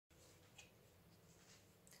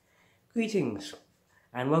Greetings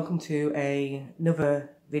and welcome to another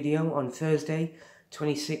video on Thursday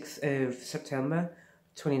 26th of September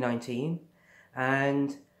 2019,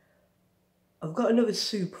 and I've got another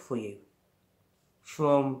soup for you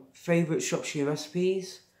from Favourite Shropshire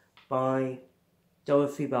Recipes by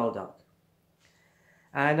Dorothy Baldock.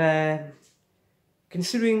 And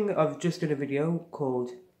considering I've just done a video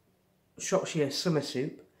called Shropshire Summer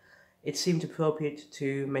Soup, it seemed appropriate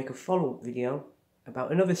to make a follow-up video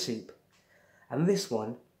about another soup. And this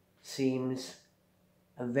one seems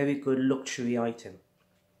a very good luxury item.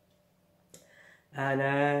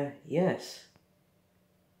 And yes,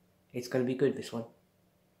 it's going to be good, this one.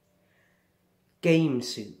 Game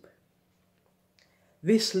soup.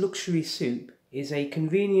 This luxury soup is a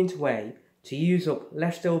convenient way to use up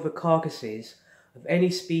leftover carcasses of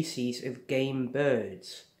any species of game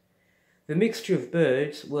birds. The mixture of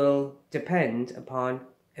birds will depend upon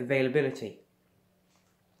availability.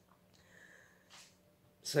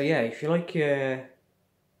 So yeah, if you like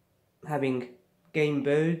having game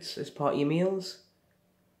birds as part of your meals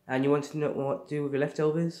and you want to know what to do with your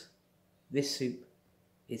leftovers, this soup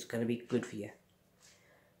is going to be good for you.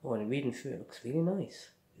 Oh, and reading through it looks really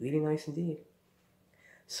nice indeed.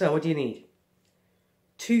 So what do you need?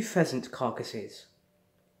 2 pheasant carcasses,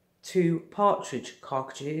 2 partridge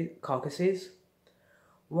carcasses,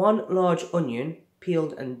 1 large onion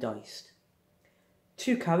peeled and diced,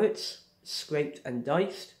 2 carrots scraped and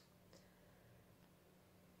diced,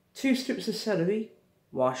 2 strips of celery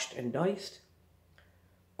washed and diced,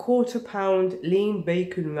 1/4 pound lean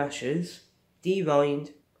bacon rashers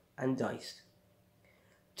de-rined and diced,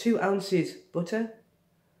 2 ounces butter,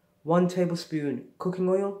 1 tablespoon cooking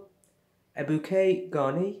oil, a bouquet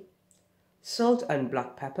garni, salt and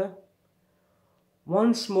black pepper,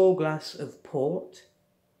 1 small glass of port,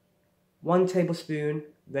 1 tablespoon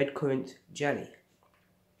redcurrant jelly.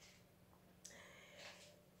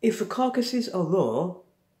 If the carcasses are raw,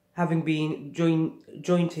 having been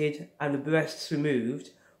jointed and the breasts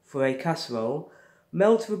removed for a casserole,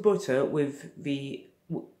 melt the butter with the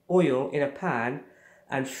oil in a pan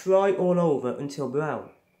and fry all over until brown.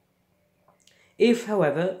 If,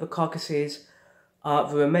 however, the carcasses are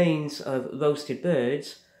the remains of roasted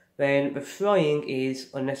birds, then the frying is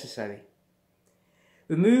unnecessary.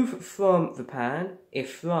 Remove from the pan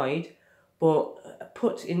if fried, but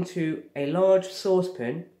put into a large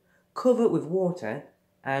saucepan, cover with water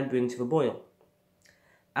and bring to a boil.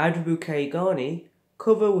 Add the bouquet garni,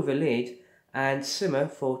 cover with a lid and simmer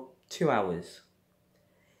for 2 hours.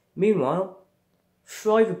 Meanwhile,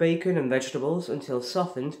 fry the bacon and vegetables until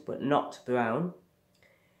softened but not brown.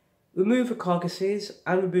 Remove the carcasses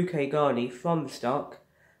and the bouquet garni from the stock,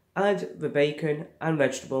 add the bacon and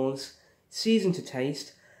vegetables, season to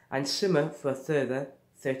taste and simmer for a further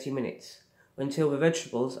 30 minutes until the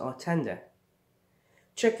vegetables are tender.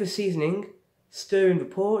 Check the seasoning, stir in the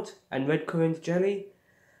port and redcurrant jelly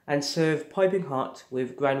and serve piping hot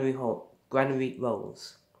with granary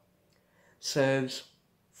rolls. Serves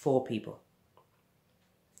 4 people.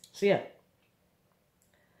 So yeah,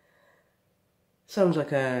 sounds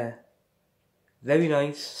like a very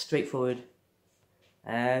nice, straightforward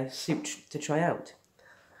soup to try out.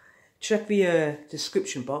 Check the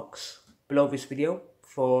description box below this video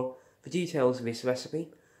for the details of this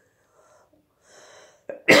recipe.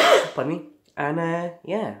 Pardon me. And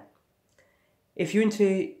yeah, if you're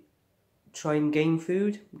into trying game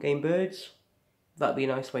food, game birds, that'd be a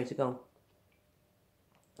nice way to go.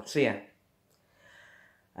 So yeah,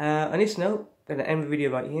 on this note, I'm going to end the video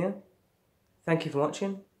right here. Thank you for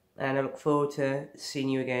watching, and I look forward to seeing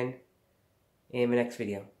you again in the next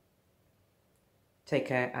video. Take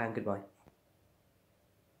care and goodbye.